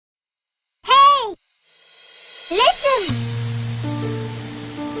Listen!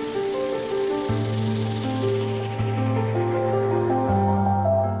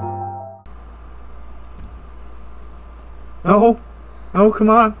 No. No, come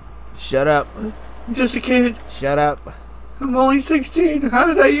on. Shut up. I'm just a kid. Shut up. I'm only 16. How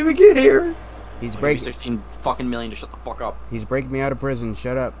did I even get here? He's I'll give you breaking. 16 fucking million to shut the fuck up. He's breaking me out of prison.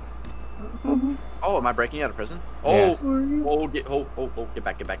 Shut up. Oh, am I breaking you out of prison? Yeah. Oh, get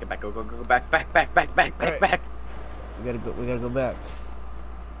back, get back, go, back. We gotta go back.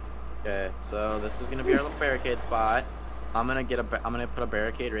 Okay, so this is gonna be our little barricade spot. I'm gonna put a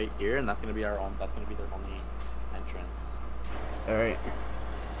barricade right here, and that's gonna be their only entrance. All right.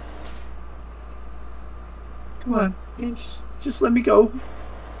 Come on. Just let me go.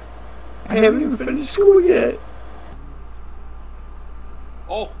 I haven't even finished school yet.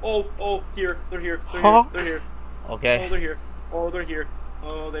 Oh, here, they're here. Okay. Oh, they're here. Oh, they're here.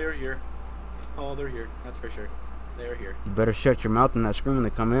 Oh, they're here. That's for sure. They're here. You better shut your mouth and not scream when they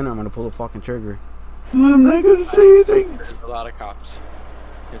come in, or I'm gonna pull the fucking trigger. I'm not gonna say anything. There's a lot of cops.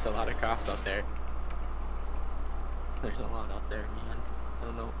 There's a lot of cops out there. There's a lot out there, man. I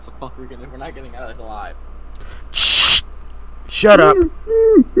don't know what the fuck we're not getting out of this alive. Shut up.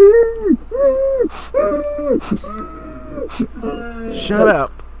 Shut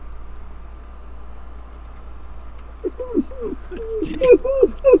up.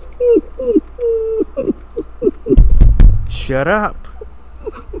 Shut up.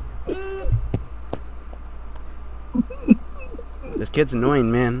 This kid's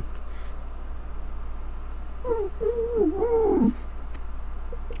annoying, man.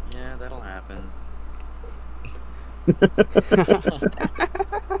 Yeah, that'll happen.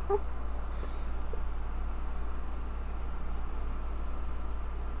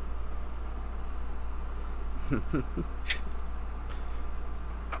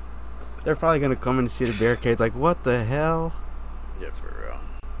 They're probably gonna come in and see the barricade like, what the hell? Yeah, for real.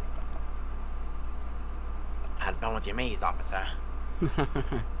 Have fun with your maze, officer.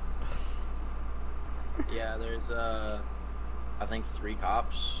 Yeah, there's I think 3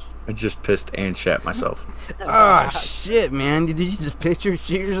 cops. I just pissed and shat myself. Ah, shit, man. Did you just piss your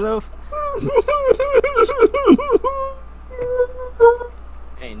shit yourself?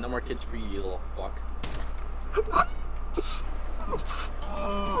 Hey, no more kids for you, you little fuck.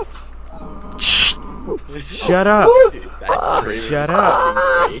 Shut up. Dude, that scream Shut is up.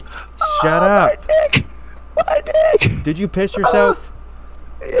 fucking great. Shut up. My dick! Did you piss yourself?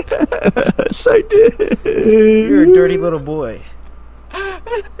 Yes, I did. You're a dirty little boy.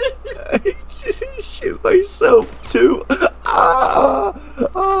 I shit myself too. Ah,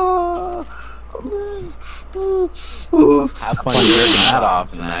 ah. Have fun jerking that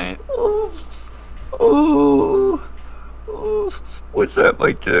off tonight. Oh, what's that?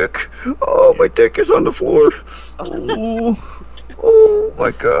 My dick. Oh, my dick is on the floor. Oh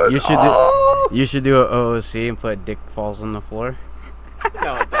my god. You should do an OOC and put dick falls on the floor.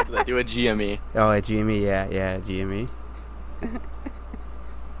 No, do a GME. Oh, a GME, yeah, GME.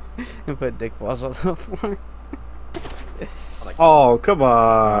 And put dick falls on the floor. Oh, come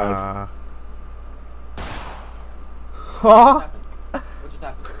on. Oh, What just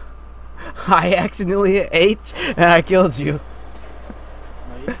happened? I accidentally hit H and I killed you.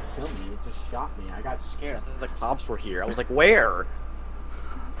 No, you didn't kill me. You just shot me. I got scared. I thought the cops were here. I was like, where?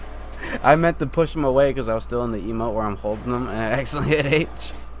 I meant to push him away because I was still in the emote where I'm holding them and I accidentally hit H.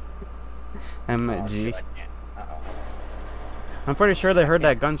 I meant G. Shit, I can't. Uh-oh. I'm pretty sure they heard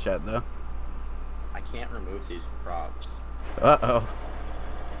that gunshot though. I can't remove these props. Uh-oh.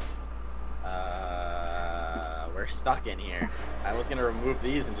 We're stuck in here. I was gonna remove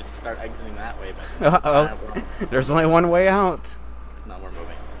these and just start exiting that way, but Uh-oh. There's only one way out. no, we're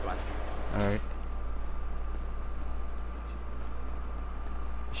moving. Come on. Alright.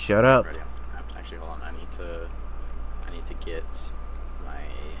 Shut up. Ready? Actually, hold on. I need to get my.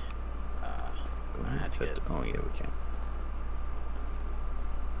 I had to get. Oh yeah, we can.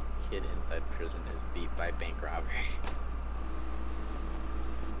 Kid inside prison is beat by bank robbery.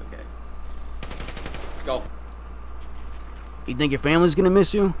 Okay. Let's go. You think your family's gonna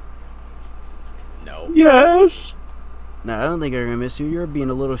miss you? No. Yes. No, I don't think they're gonna miss you. You're being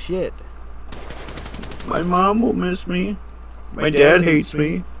a little shit. My mom will miss me. My dad hates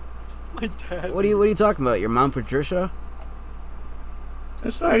me. My dad. What are you talking about? Your mom, Patricia?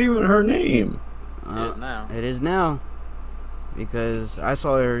 That's not even her name. It is now. It is now. Because I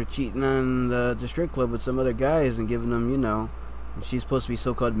saw her cheating on the strip club with some other guys and giving them, you know, and she's supposed to be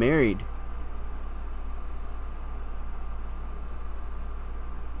so-called married.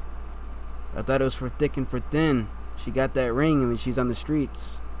 I thought it was for thick and for thin. She got that ring and she's on the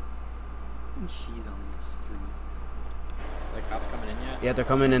streets. She's on the streets. Like cops coming in yet? Yeah, they're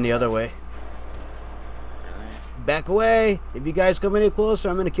coming in the other way. Really? Back away! If you guys come any closer,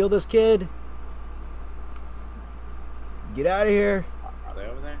 I'm gonna kill this kid. Get out of here! Are they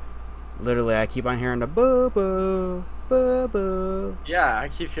over there? Literally, I keep on hearing the boo boo boo boo. Yeah, I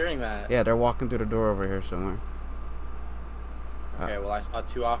keep hearing that. Yeah, they're walking through the door over here somewhere. Okay, well I saw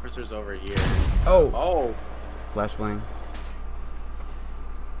 2 officers over here. Oh! Oh! Flashbang.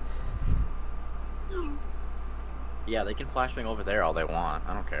 Yeah, they can flashbang over there all they want.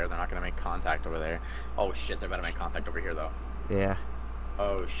 I don't care. They're not gonna make contact over there. Oh shit, they're about to make contact over here though. Yeah.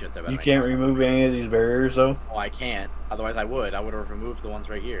 Oh shit, they're about to You make can't contact. remove any of these barriers, though. Oh, I can't. Otherwise I would. I would have removed the ones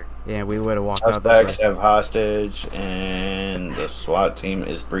right here. Yeah, we would have walked out Suspects this way. have hostage, and the SWAT team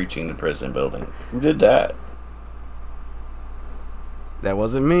is breaching the prison building. Who did that? That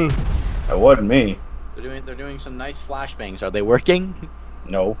wasn't me. That wasn't me. They're doing some nice flashbangs. Are they working?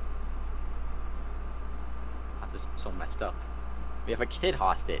 No. This is so messed up. We have a kid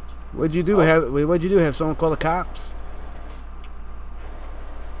hostage. What'd you do? What'd you do? Have someone call the cops?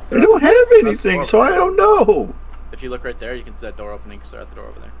 I don't have anything, so I don't know. If you look right there, you can see that door opening. Start at the door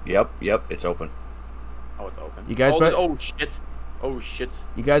over there. Yep, it's open. Oh, it's open. You guys oh, bet- oh shit. Oh shit.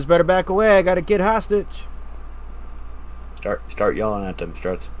 You guys better back away. I got a kid hostage. Start yelling at them,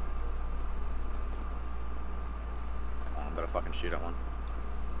 Struts. I'm gonna fucking shoot at one.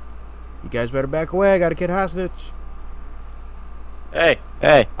 You guys better back away. I got a kid hostage. Hey,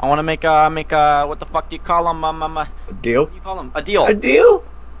 I want to make what the fuck do you call them? A deal? What do you call them? A deal. A deal?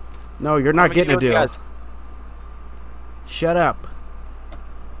 No, you're not getting a with you deal. guys. Shut up.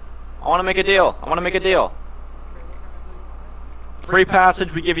 I want to make a deal. Free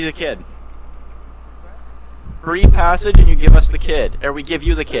passage, we give you the kid. Free passage and you give us the kid. Or we give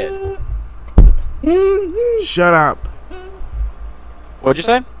you the kid. Shut up. What'd you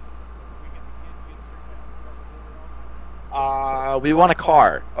say? We want a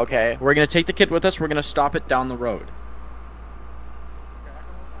car, okay? We're gonna take the kid with us, we're gonna stop it down the road.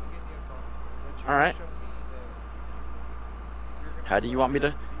 Alright. How do you want me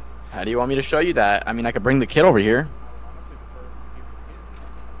to show you that? I mean, I could bring the kid over here.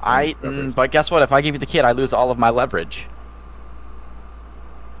 But guess what? If I give you the kid, I lose all of my leverage.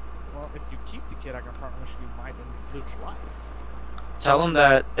 Well, if you keep the kid, I can promise you might lose life. Tell them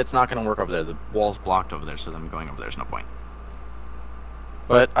that it's not gonna work over there. The wall's blocked over there, so them going over there's no point.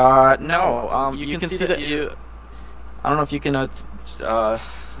 But no, you can see that you. I don't know if you can.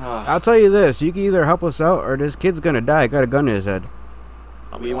 I'll tell you this. You can either help us out or this kid's gonna die. Got a gun in his head.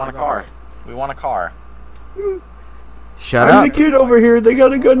 We want a car. We want a car. Shut I'm up. the kid over here. They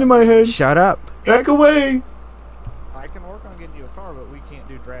got a gun to my head. Shut up. Back away. I can work on getting you a car, but we can't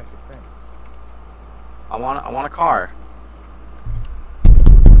do drastic things. I want a car.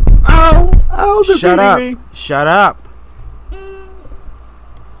 Ow! Ow! They're Shut beating up. me. Shut up.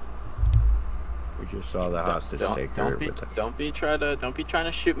 We just saw the hostage taker. Don't be trying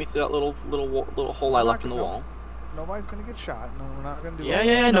to shoot me through that little hole I left in the wall. Nobody's gonna get shot. No, we're not gonna do.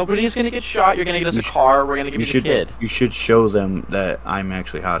 Yeah. Nobody's gonna get shot. You're gonna get us a car. We're gonna give you the kid. You should show them that I'm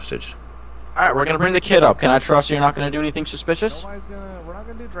actually hostage. All right, we're gonna bring the kid up. Can I trust you're not gonna do anything suspicious? We're not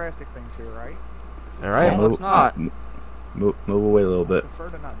gonna do drastic things here, right? All right. No, it's not. Move away a little I bit. prefer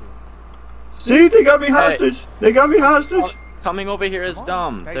to not do that. See, they got me hostage. They got me hostage. Coming over here is Come on.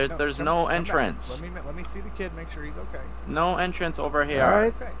 dumb. Hey, There's come no back. entrance. Let me see the kid. Make sure he's okay. No entrance over here. All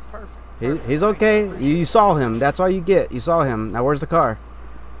right. Okay, perfect. He's okay. You saw him. That's all you get. You saw him. Now where's the car?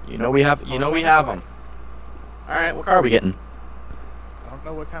 You know we have him. All right, what car are we getting? I don't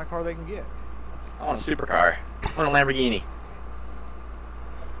know what kind of car they can get. I want a supercar. I want a Lamborghini.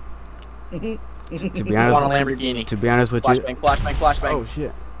 To be I want a honest. Lamborghini. To be honest with you. Flashbang. Oh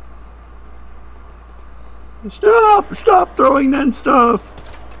shit. Stop throwing that stuff.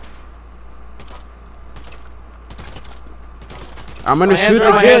 I'm gonna shoot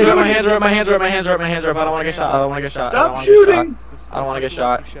the kid. My hands are up. I don't want to get shot. Stop shooting. I don't want to get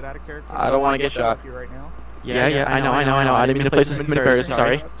shot. I don't want to get shot. Right now. Yeah, I know. I didn't mean to place this many barriers. I'm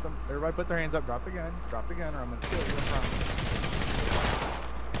sorry. Everybody put their hands up. Drop the gun, or I'm gonna kill you. I promise.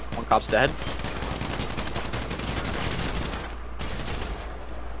 One cop's dead.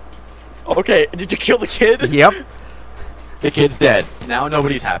 Okay, did you kill the kid? Yep. The kid's dead. Now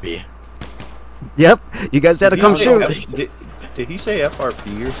nobody's happy. Yep. You guys had to come shoot. Did he say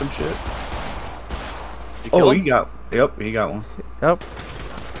FRP or some shit? You killed him? He got one. Yep.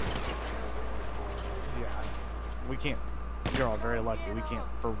 Yeah, we can't. You're all very lucky. We can't,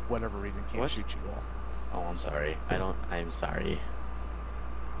 for whatever reason, can't What? shoot you all. Oh, I'm sorry. I'm sorry.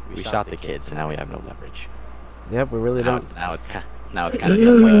 We shot the kid, so now we have no leverage. Yep. We really Now don't. it's Now it's kind of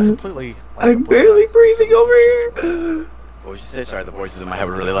completely. Like, I'm barely breathing over here. What would you say? Sorry, the voices in my head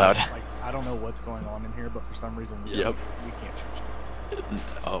were really loud. Like, I don't know what's going on in here, but for some reason, we can't change it.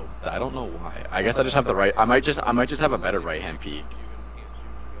 Oh, I don't know why. I guess I just have the right. I might just have a better right hand peek.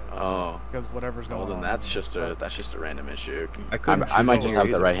 Oh. Because whatever's going on. Well, then that's just a random issue. I I might just have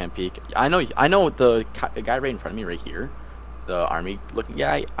the right hand peek. I know the guy right in front of me right here, the army looking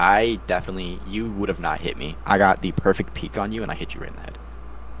guy. I definitely, you would have not hit me. I got the perfect peek on you and I hit you right in the head.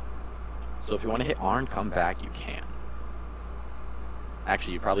 So if you want to hit R and come back, you can.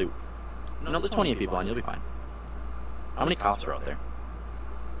 Actually, you probably, no, there's 28 people on. You'll be fine. How many cops are out there?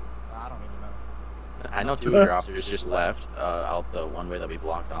 I don't even know. I know 2 of your officers just left out the one way that we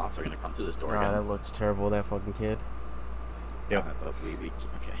blocked off. They're gonna come through this door God, again. that looks terrible, that fucking kid. Yep. But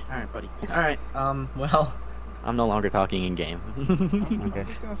okay. All right, buddy. All right. Well, I'm no longer talking in game. I'm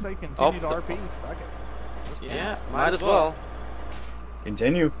just gonna say continue to RP. Fuck it. Yeah, might as well.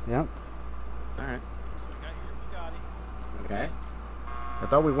 Continue. Yep. All right. Okay. I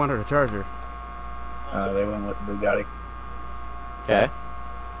thought we wanted a charger. They went with the Bugatti. Okay.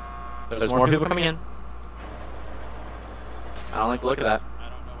 There's more people coming in. I don't like the look of that.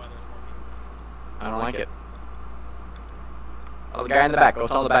 I don't like it. Oh, the guy in the back. Go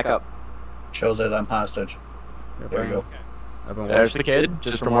tell him to back up. Shows that I'm hostage. There you go. I've been There's the kid,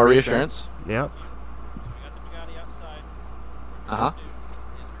 just for more reassurance. Yep. Uh-huh.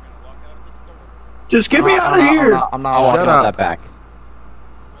 Just get me out of here. I'm not walking Shut out up. that back.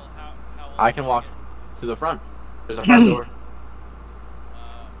 I can walk through the front. There's a front door.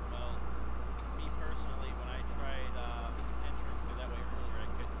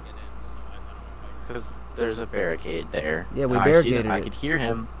 Because there's a barricade there. Yeah, we I see barricaded that. I it. could hear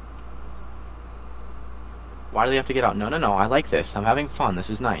him. Why do they have to get out? No, no, no. I like this. I'm having fun. This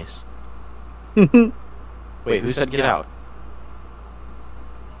is nice. Wait, who said get out?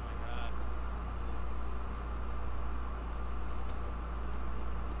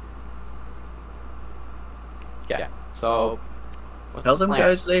 Yeah. So, what's Tell the them plan?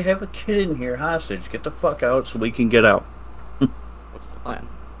 guys they have a kid in here hostage. Get the fuck out so we can get out. What's the plan?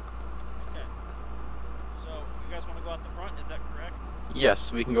 Okay. So, you guys want to go out the front? Is that correct?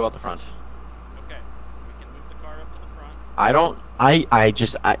 Yes, we can go out the front. Okay. We can move the car up to the front. I don't.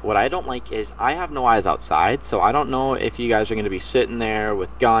 What I don't like is I have no eyes outside, so I don't know if you guys are going to be sitting there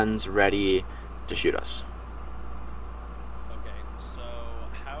with guns ready to shoot us. Okay. So,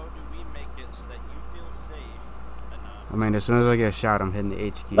 how do we make it so that you feel safe enough? I mean, as soon as I get shot, I'm hitting the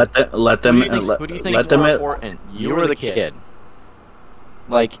H key. Let them. Who do you think let is them. more important? You or the kid?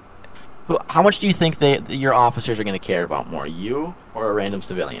 Like, how much do you think your officers are going to care about more, you or a random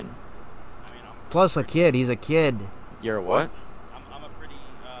civilian? I mean, Plus a kid. He's a kid. You're a what? I'm a pretty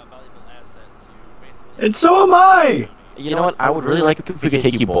valuable asset to basically. And so am I. You know what? I would really like it if we could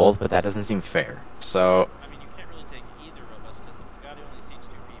take you both, but that doesn't seem fair. So, I mean, you can't really take either of us because the Bugatti only seats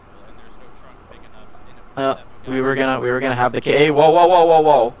 2 people, and there's no trunk big enough in it. for that we Bugatti. were gonna have the kid. Hey,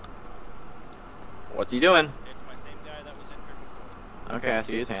 whoa! What's he doing? It's my same guy that was in here before. Okay, I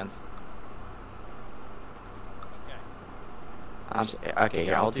see his hands. Okay. Okay,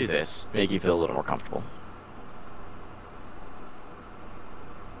 here, I'll do this. Make you feel a little more comfortable.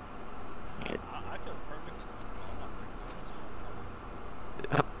 I feel perfectly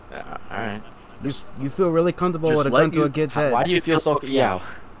comfortable. Alright. You feel really comfortable Just with a let gun to you- a kid's head. Why do you feel so... Yeah.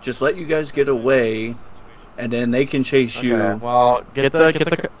 Just let you guys get away, and then they can chase you. Okay, well, get the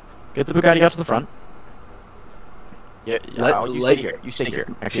Bugatti out to the front. Yeah, you stay here. You stay here.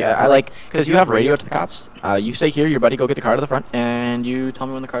 Actually, I like... Because you have radio to the cops. You stay here, your buddy go get the car to the front, and you tell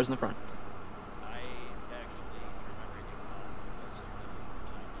me when the car's in the front. I actually turned my radio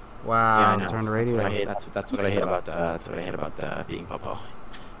off. Wow, I know. turn the radio That's what I on. hate. That's what I hate about being Popo.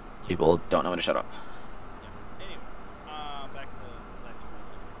 People don't know when to shut up. Anyway, back to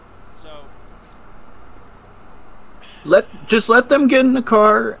so Just let them get in the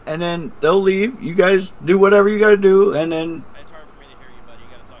car, and then they'll leave. You guys do whatever you gotta do, and then it's hard for me to hear you, buddy. You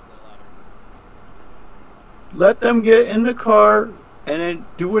gotta talk a little louder. let them get in the car, and then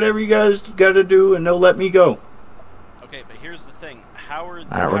do whatever you guys gotta do, and they'll let me go. Okay, but here's the thing. How are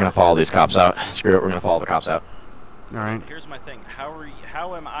Alright, we're gonna follow these cops out. Screw it, we're gonna follow the cops out. Alright. Here's my thing.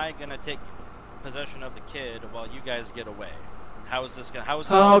 How am I gonna take possession of the kid while you guys get away? How is this gonna?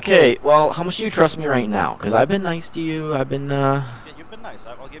 Okay, well, how much do you trust me right now? Because I've been nice to you. I've been. Yeah, you've been nice.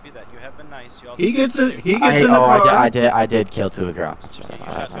 I'll give you that. You have been nice. You also He gets in. it. He gets in the car. I did kill 2 of your officers. You That's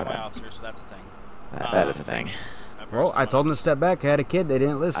shot 2 my of my bad. officers, so that's a thing. That is a thing. Well, I told them to step back. I had a kid. They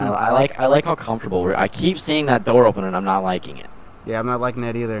didn't listen. I like how comfortable we're. I keep seeing that door open and I'm not liking it. Yeah, I'm not liking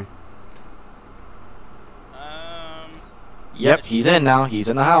that either. Yep, he's in now. He's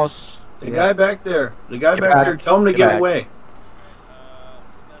in the house. The guy back there. The guy Get back back. there. Tell him to Get get back. away.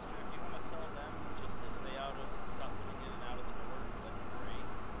 Sylvester, if you want to tell them just to stay out of, stop coming in and out of the door, that'd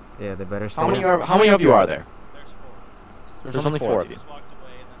be great. Yeah, they better stay. How many of you are there? There's 4. There's only 4 of you. Just walked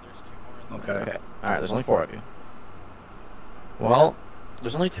away, and then there's 2 more in the Okay. Okay. All right. There's only 4 of you. Well,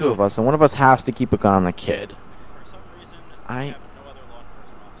 there's only 2 of us, and one of us has to keep a gun on the kid. For some reason, I- we have no other law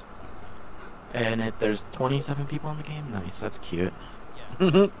enforcement officers on scene. And there's 27 people in the game. Nice. That's cute.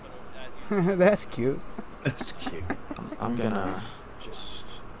 Yeah. but, as you That's cute. That's cute. I'm gonna just.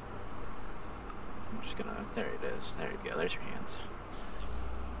 I'm just gonna. There it is. There you go. There's your hands.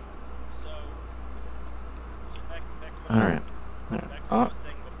 So back to All what I right. was- back to what I was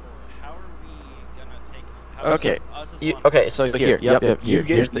saying before. How are we gonna take? How are Okay. us as You, law okay. So here. Yep. Yep. You Here.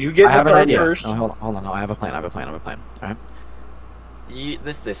 get- Here's the, you get I the have an car idea. first. No, hold on. No, I have a plan. All right.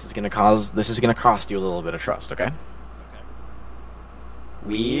 This is gonna cost you a little bit of trust. Okay.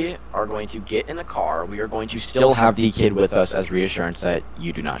 We are going to get in the car. We are going to still have the kid with us as reassurance that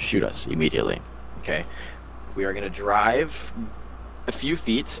you do not shoot us immediately. Okay. We are going to drive a few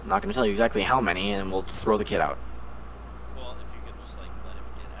feet. Not going to tell you exactly how many, and we'll throw the kid out. Well, if you could just like let him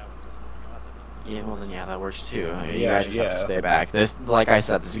get out until you know, that'd be Yeah, well then yeah, that works too. You Yeah, guys just have to yeah. stay back. This, like I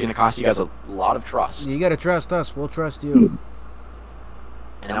said, this is going to cost you guys a lot of trust. You gotta trust us. We'll trust you.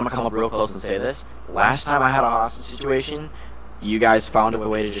 And I'm gonna come up real close and say this. Last time I had a hostage situation, you guys found a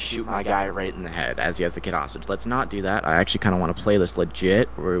way to just shoot my guy right in the head as he has the kid hostage. Let's not do that. I actually kind of want to play this legit,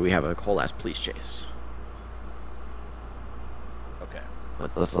 where we have a whole ass police chase. Okay.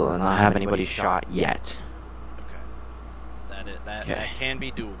 Let's not have anybody shot yet. Okay. That Okay. can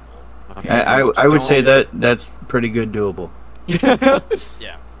be doable. Okay. I would say that's pretty good doable.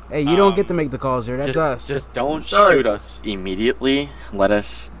 Yeah. Hey, you don't get to make the calls here. That's us. Just don't Sorry. shoot us immediately. Let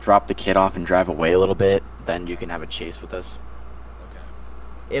us drop the kid off and drive away a little bit. Then you can have a chase with us.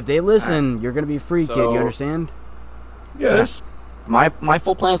 Okay. If they listen, you're gonna be free, kid. So- You understand? Yes. My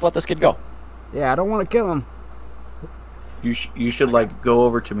full plan is let this kid go. Yeah, I don't want to kill him. You should like go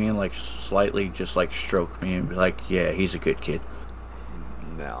over to me and like slightly just like stroke me and be like, yeah, he's a good kid.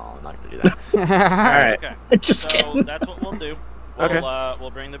 No, I'm not gonna do that. All right. Okay. Just So kidding. that's what we'll do. We'll, Okay.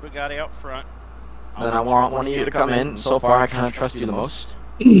 We'll bring the Bugatti out front. Then I want one of you to come in. So far, I kind of trust you the most.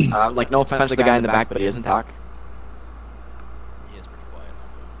 Like, no offense to the guy in the back, but he doesn't talk. He is pretty quiet.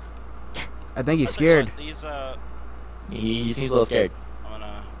 I think he's I tell you scared. what, These He seems a little scared.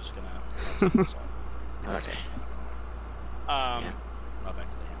 I'm just gonna. Okay. Oh, Yeah. back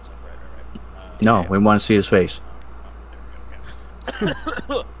to the hands up. Right. No, we want to see his face. There we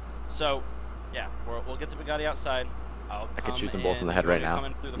go. So, yeah, we'll get the Bugatti outside. I could shoot them both in the head right now.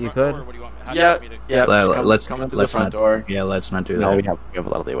 You could. Or what do you want me, how Yeah, do you want me to? yeah. Let's come in through let's the front not door. Yeah, let's not do No, that. we have a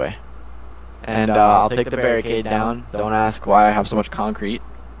lot of leeway. And I'll take the barricade down. Don't ask why I have so much concrete.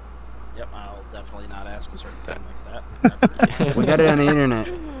 Yep, I'll definitely not ask a certain thing like that. We got it on the internet.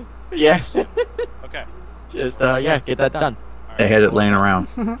 Yes. Okay. Just yeah, get that done. All They right, had it cool. laying around.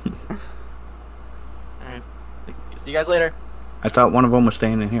 Alright. See you guys later. I thought one of them was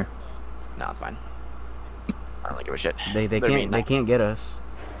staying in here. No, it's fine. I don't really give a shit. They They're can't mean. they can't get us.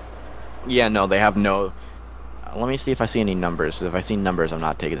 Yeah, no, they have no. Let me see if I see any numbers. If I see numbers, I'm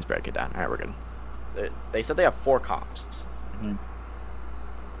not taking this barricade down. All right, we're good. They said they have 4 cops.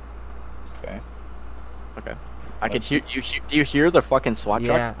 Okay. Okay. I could hear you. Do you hear the fucking SWAT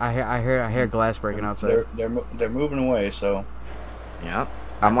truck? Yeah, I hear glass breaking outside. They're moving away. So Yeah.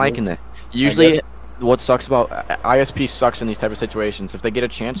 I'm liking this. Usually, what sucks about ISP sucks in these type of situations. If they get a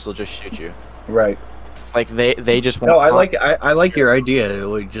chance, they'll just shoot you. right. Like they just won't. No, I like your idea.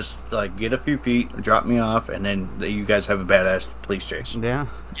 Like, just like get a few feet, drop me off, and then you guys have a badass police chase. Yeah.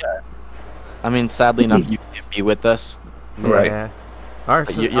 I mean, sadly enough, you can't be with us. Right. Yeah. Our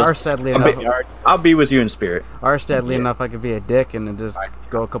sadly I'll be- enough, I'll be with you in spirit. sadly enough, I could be a dick and then just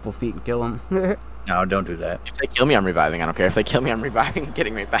go a couple feet and kill him. No, don't do that. If they kill me, I'm reviving. I don't care. If they kill me, I'm reviving,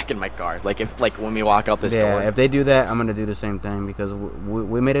 getting right back in my car. Like when we walk out this Yeah, door. if they do that, I'm gonna do the same thing because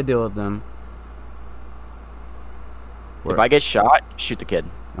we made a deal with them. If I get shot, shoot the kid.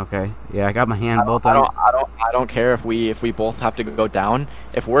 Okay. Yeah, I got my hand both I on. don't care if we both have to go down.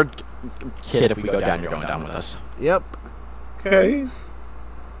 If we're kid, if we go down, you're going down with us. Yep. Okay.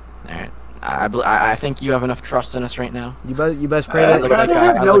 All right. I think you have enough trust in us right now. You best pray I that kind of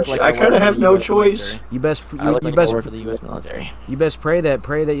have no. I kind of have no choice. you best I look you like best I work for the U.S. military. you best pray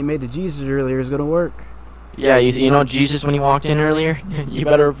that you made the Jesus earlier is gonna work. Yeah, you know Jesus when he walked in earlier. You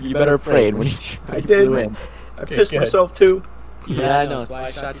better pray when he I did. flew in. I pissed myself too. Yeah, I know. That's why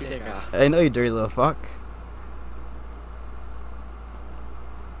I shot your dick off. I know you dirty little fuck.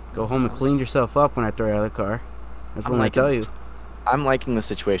 Go home and clean yourself up when I throw you out of the car. That's what I'm gonna tell you. I'm liking the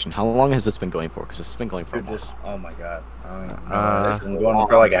situation. How long has this been going for? Because this has been going for a Dude, while. this. Oh my god. I don't even know. This has been going long.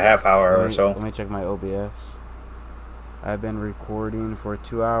 for like a half hour or Let so. me check my OBS. I've been recording for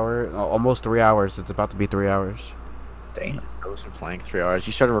 2 hours, almost 3 hours. It's about to be 3 hours. Damn. I was playing 3 hours.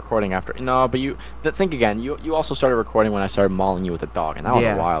 You started recording after. No, but you. Think again. You also started recording when I started mauling you with a dog, and that was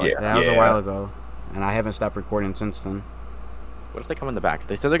a while ago. That was a while ago, and I haven't stopped recording since then. What if they come in the back?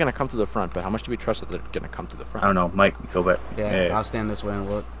 They said they're gonna come to the front, but how much do we trust that they're gonna come to the front? I don't know. Mike, go back. Yeah, I'll stand this way and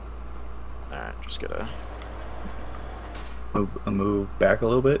look. All right, just gotta move back a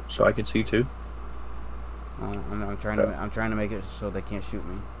little bit so I can see too. I'm trying to make it so they can't shoot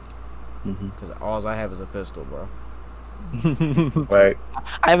me. Because all I have is a pistol, bro. Right.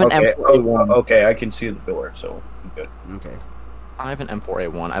 I have an M4A1. Okay, I can see the door, so I'm good. Okay. I have an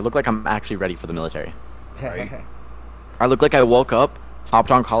M4A1. I look like I'm actually ready for the military. Right. I look like I woke up,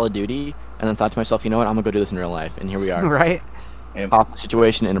 hopped on Call of Duty, and then thought to myself, you know what? I'm gonna go do this in real life, and here we are. Right. Off the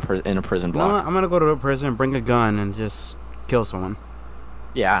situation in a prison block. No, I'm gonna go to a prison, bring a gun, and just kill someone.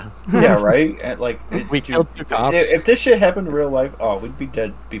 Yeah. Yeah, right. And like we killed 2 cops. If this shit happened in real life, oh, we'd be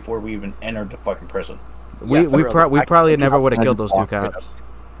dead before we even entered the fucking prison. We probably never would have killed those 2 cops.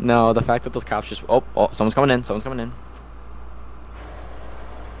 No, the fact that those cops just oh someone's coming in. Someone's coming in.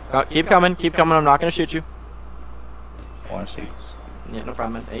 Oh, keep coming. Keep coming. I'm not gonna shoot you. Want to see? Yeah, no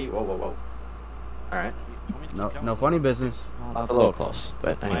problem. Hey, whoa. All right. No funny business. That's a little close,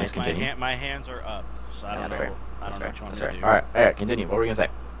 but anyways, continue. My hands are up, so I don't know. Fair. I don't know what you want me to do. All right, continue. What were we gonna say?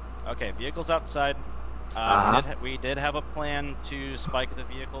 Okay, vehicle's outside. We did have a plan to spike the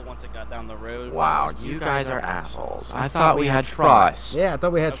vehicle once it got down the road. Wow, you guys are assholes. I thought we had trust. Yeah, I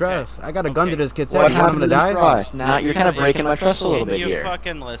thought we had trust. I got a gun to this kid's head. What You want him to die? Trust? Now you're kind of breaking my trust a little bit Can here. you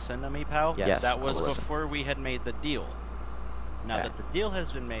fucking listen to me, pal? Yes, that was I'll listen. before we had made the deal. Now that the deal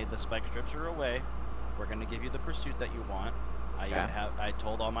has been made, the spike strips are away. We're gonna give you the pursuit that you want. I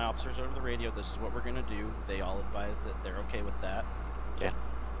told all my officers over the radio, this is what we're gonna do. They all advised that they're okay with that. Okay.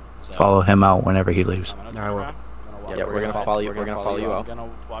 So follow him out whenever he leaves. I will. Yeah, we're gonna follow you. We're gonna follow you out. I'm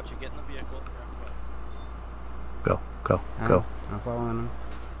gonna watch you get in the vehicle. Go. I'm following him.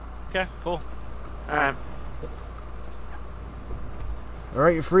 Okay, cool. All right. All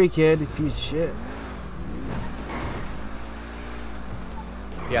right, you're free, kid. You piece of shit.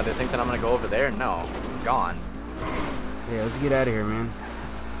 Yeah, they think that I'm gonna go over there. No, I'm gone. Yeah, let's get out of here, man.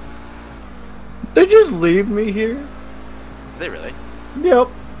 They just leave me here? Did they really? Yep.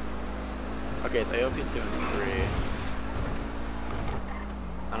 Okay, it's AOP 2 and 3.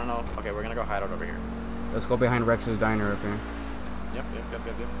 I don't know. Okay, we're gonna go hide out over here. Let's go behind Rex's diner up here. Yep.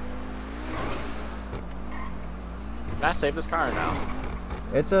 Can I save this car or no?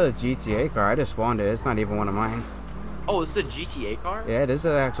 It's a GTA car. I just spawned it. It's not even one of mine. Oh, this is a GTA car? Yeah, this is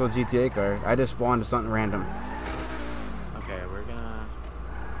an actual GTA car. I just spawned something random. Okay, we're gonna...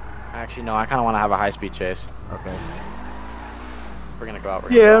 Actually, no, I kind of want to have a high-speed chase. Okay. We're gonna go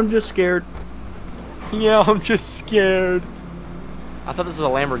out. I'm just scared. Yeah, I'm just scared. I thought this was a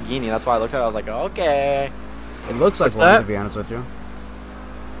Lamborghini. That's why I looked at it. I was like, okay. It looks like What's one, that? to be honest with you.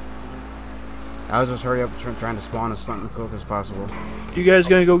 I was just hurry up trying to spawn as something quick as possible. You guys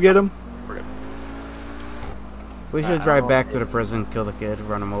gonna go get him? We're good. We should drive back to the prison, kill the kid,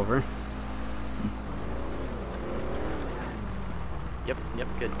 run him over. Yep,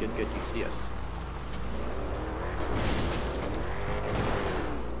 good. You see us.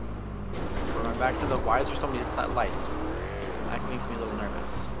 We're going back to the... Why is there so many lights? That makes me a little nervous.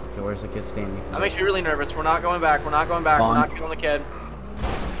 So where's the kid standing? That makes me really nervous. We're not going back. We're not killing the kid.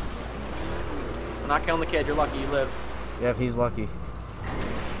 We're not killing the kid. You're lucky you live. Yeah, if he's lucky.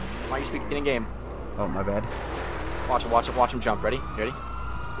 Why are you speaking in game? Oh, my bad. Watch him jump. Ready?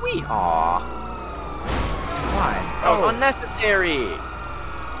 Wee! Aww. Why? That was unnecessary!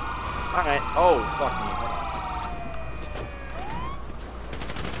 Alright. Oh, fuck me. Hold on.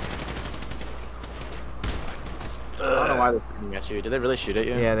 I don't know why they're shooting at you. Did they really shoot at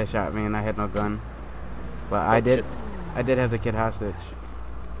you? Yeah, they shot me and I had no gun. But I did have the kid hostage.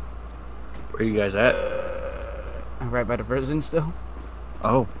 Where you guys at? Right by the prison still.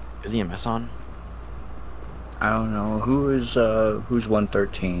 Oh. Is EMS on? I don't know. Who's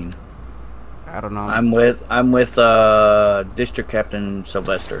 113? I don't know. I'm with District Captain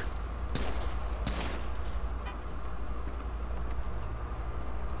Sylvester.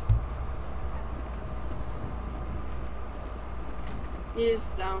 He is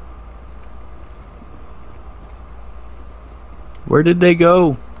down. Where did they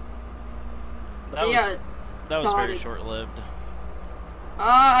go? That was very dotted. short-lived.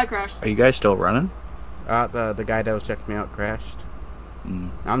 I crashed. Are you guys still running? The guy that was checking me out crashed.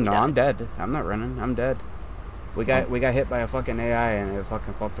 I'm dead. I'm not running. I'm dead. We got hit by a fucking AI and it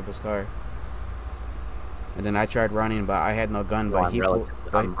fucking fucked up his car. And then I tried running, but I had no gun. Well,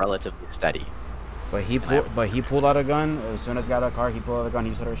 But I'm relatively steady. But he pulled out a gun. As soon as I got out of the car, he pulled out a gun.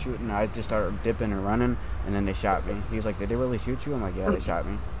 He started shooting. I just started dipping and running, and then they shot me. He was like, "Did they really shoot you?" I'm like, "Yeah, they shot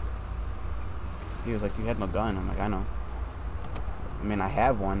me." He was like, "You had no gun." I'm like, "I know. I mean, I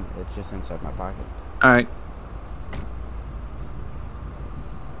have one. It's just inside my pocket." All right.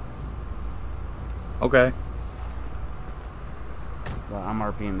 Okay. Well, I'm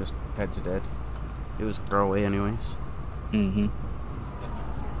RPing. This pet's dead. It was a throwaway, anyways. Mm-hmm.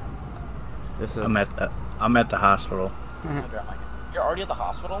 This I'm at the hospital. You're already at the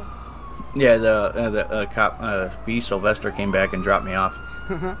hospital? Yeah, the cop B Sylvester came back and dropped me off.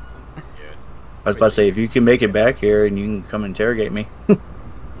 I was about to say, if you can make it back here and you can come interrogate me. You're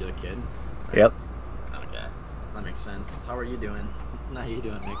the kid? Yep. Okay. That makes sense. How are you doing? How are you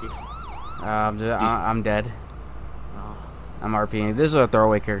doing, Mickey? I'm dead. Oh. I'm RPing. This is a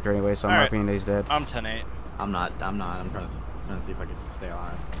throwaway character anyway, so I'm Alright. RPing. He's dead. I'm 10-8. I'm not. I'm trying to see if I can stay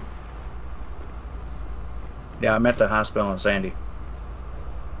alive. Yeah, I'm at the hospital in Sandy.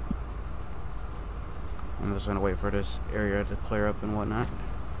 I'm just gonna wait for this area to clear up and whatnot.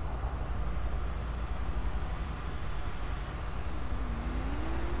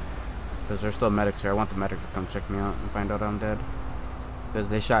 Because there's still medics here. I want the medic to come check me out and find out I'm dead. Because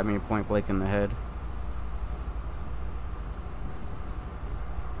they shot me point blank in the head.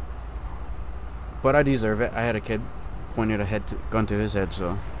 But I deserve it. I had a kid pointed a gun to his head,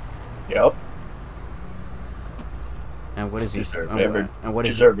 so. Yep. And what is he? Deserve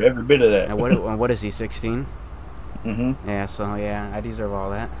Deserve every bit of that. And what is he? 16? Mm-hmm. Yeah. So yeah, I deserve all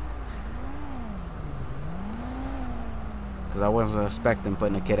that. Because I wasn't expecting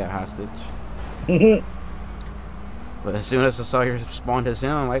putting a kid at hostage. But as soon as I saw you respond as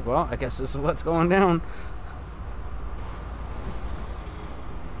him, I'm like, well, I guess this is what's going down.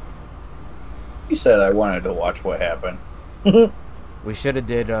 He said I wanted to watch what happened. We should have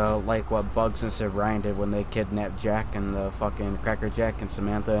did like what Bugs and Civ Ryan did when they kidnapped Jack and the fucking Cracker Jack and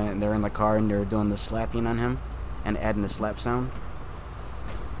Samantha, and they're in the car and they're doing the slapping on him and adding the slap sound.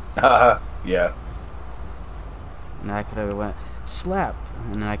 Yeah. And I could have went slap,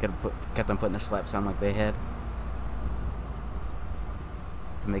 and then I could have kept them putting the slap sound like they had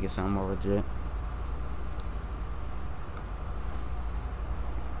to make it sound more legit.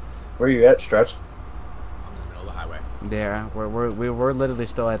 Where are you at, Stretch? I'm in the middle of the highway. Yeah, we're literally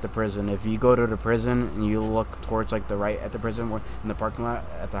still at the prison. If you go to the prison and you look towards like the right at the prison, we're in the parking lot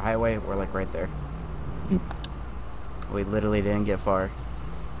at the highway. We're like right there. We literally didn't get far.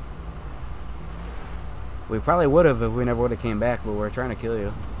 We probably would have if we never would have came back, but we were trying to kill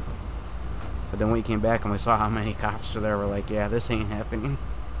you. But then when we came back and we saw how many cops were there, we're like, yeah, this ain't happening.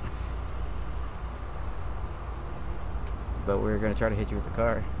 But we were gonna try to hit you with the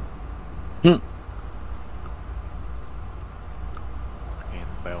car. I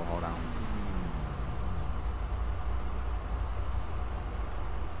can't spell. Hold on.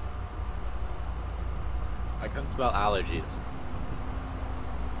 I couldn't spell allergies.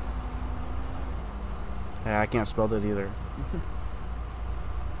 Yeah, I can't spell this either.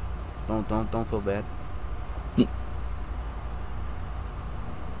 Don't feel bad.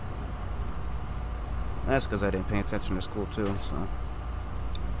 That's because I didn't pay attention to school too. So,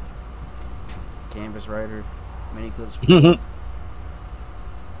 Canvas Rider, Mini Clips.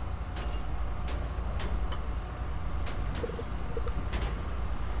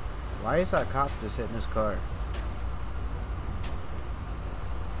 Why is that cop just hitting his car?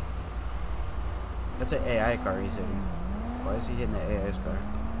 That's an AI car he's hitting. Why is he hitting the AI's car?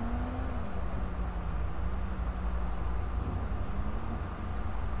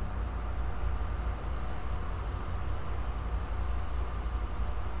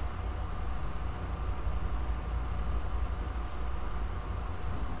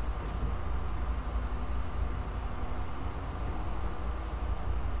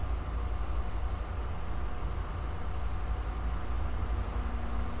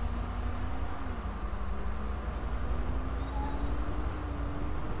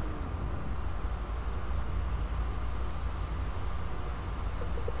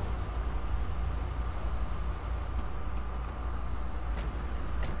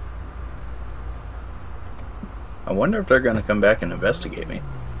 I wonder if they're going to come back and investigate me.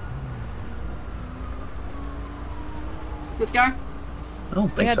 This guy? I don't We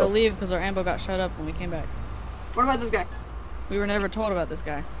think had so. to leave because our ambo got shut up when we came back. What about this guy? We were never told about this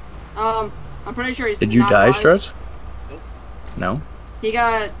guy. I'm pretty sure he's Did you not die, alive. Stretch? No. He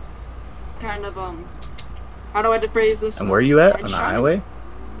got kind of, how do I phrase this? And where are you at? I On the shot him. highway?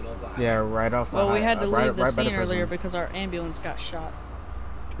 Middle of the Yeah, right off. Well, we had to leave the right by scene earlier prison. because our ambulance got shot.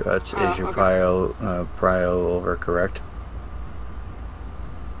 That's is your okay. prio over correct?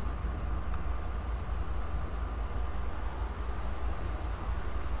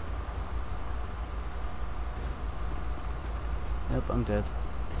 Yep, I'm dead.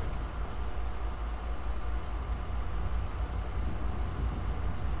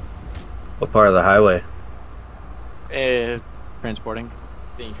 What part of the highway? Transporting.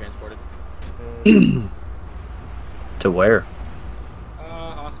 Being transported. To where?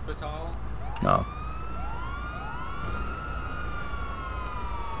 Hospital. No.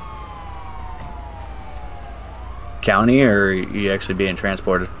 County, or are you actually being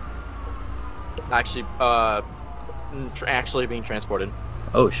transported? Actually, actually being transported.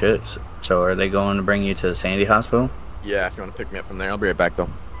 Oh shit. So are they going to bring you to the Sandy Hospital? Yeah, if you want to pick me up from there, I'll be right back though.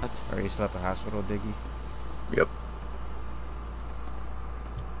 Are you still at the hospital, Diggy? Yep.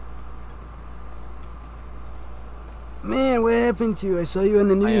 Man, what happened to you? I saw you in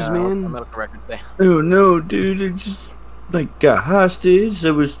the news, My man. medical records say. Oh no, dude! It just like got hostage.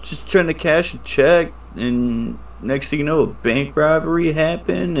 I was just trying to cash a check, and next thing you know, a bank robbery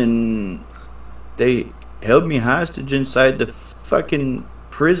happened, and they held me hostage inside the fucking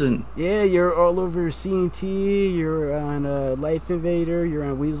prison. Yeah, you're all over CNT. You're on Life Invader. You're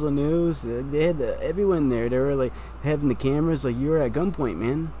on Weasel News. They had everyone there. They were like having the cameras. Like you were at gunpoint,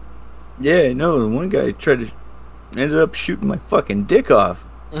 man. Yeah, no. The one guy ended up shooting my fucking dick off.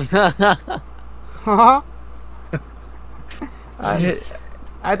 Huh? I had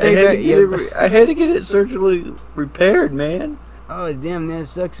yeah. I had to get it surgically repaired, man. Oh damn, that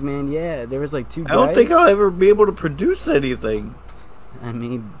sucks, man. Yeah, there was like two guys. I don't think I'll ever be able to produce anything. I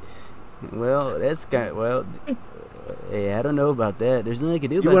mean, well, that's kind of hey, I don't know about that. There's nothing I can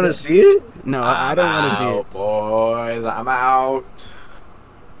do about that. You want to see it? No, I don't want to see it. Boys, I'm out.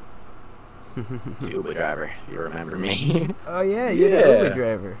 Uber driver, you remember me? Oh yeah, you're the Uber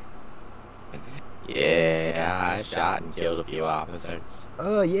driver. Yeah, I shot and killed a few officers.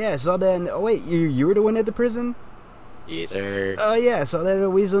 Oh yeah, I saw that. Oh wait, you were the one at the prison? Yes, sir. Oh yeah, I saw that at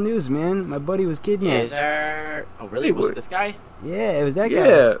Weasel News, man. My buddy was kidnapped. Yes, sir. Oh, really? Was it this guy? Yeah, it was that guy.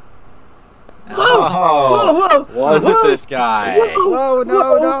 Yeah. Oh, Whoa! Was it this guy? Whoa,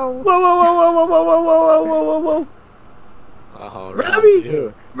 no. Whoa! Whoa! Oh,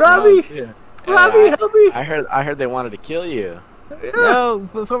 Robbie! Robbie, Help me! I heard they wanted to kill you. Yeah. No,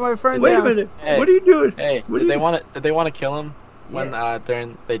 put my friend Wait down. a minute. Hey. What are you doing? Hey, What did are they you- want to kill him when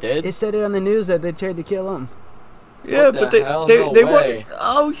they did? It said it on the news that they tried to kill him. Yeah, What the but they hell? they, No they way. want.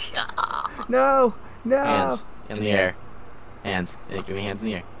 Oh shit! No. Hands in the air. Hands. Hey, give me hands in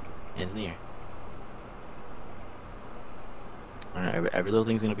the air. Hands in the air. Alright, every little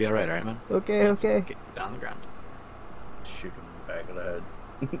thing's gonna be alright, alright, man? Okay. Get down on the ground. Shoot him in the back of the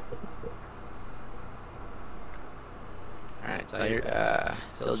head. Alright,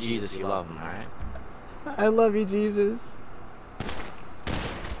 tell Jesus you love him, alright? I love you, Jesus.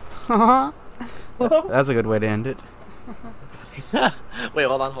 That's a good way to end it. Wait,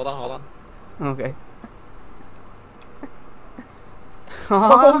 hold on. Okay.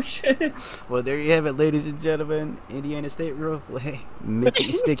 Oh shit! Well, there you have it, ladies and gentlemen. Indiana State Roleplay.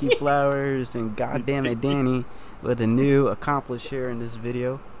 Mickey Sticky Flowers and goddamn it, Danny, with a new accomplice here in this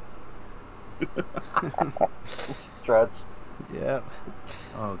video. Struts. Yep.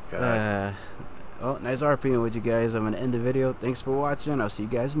 Oh god. Oh, nice RPing with you guys. I'm gonna end the video. Thanks for watching. I'll see you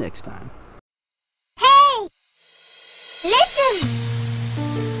guys next time. Hey! Listen!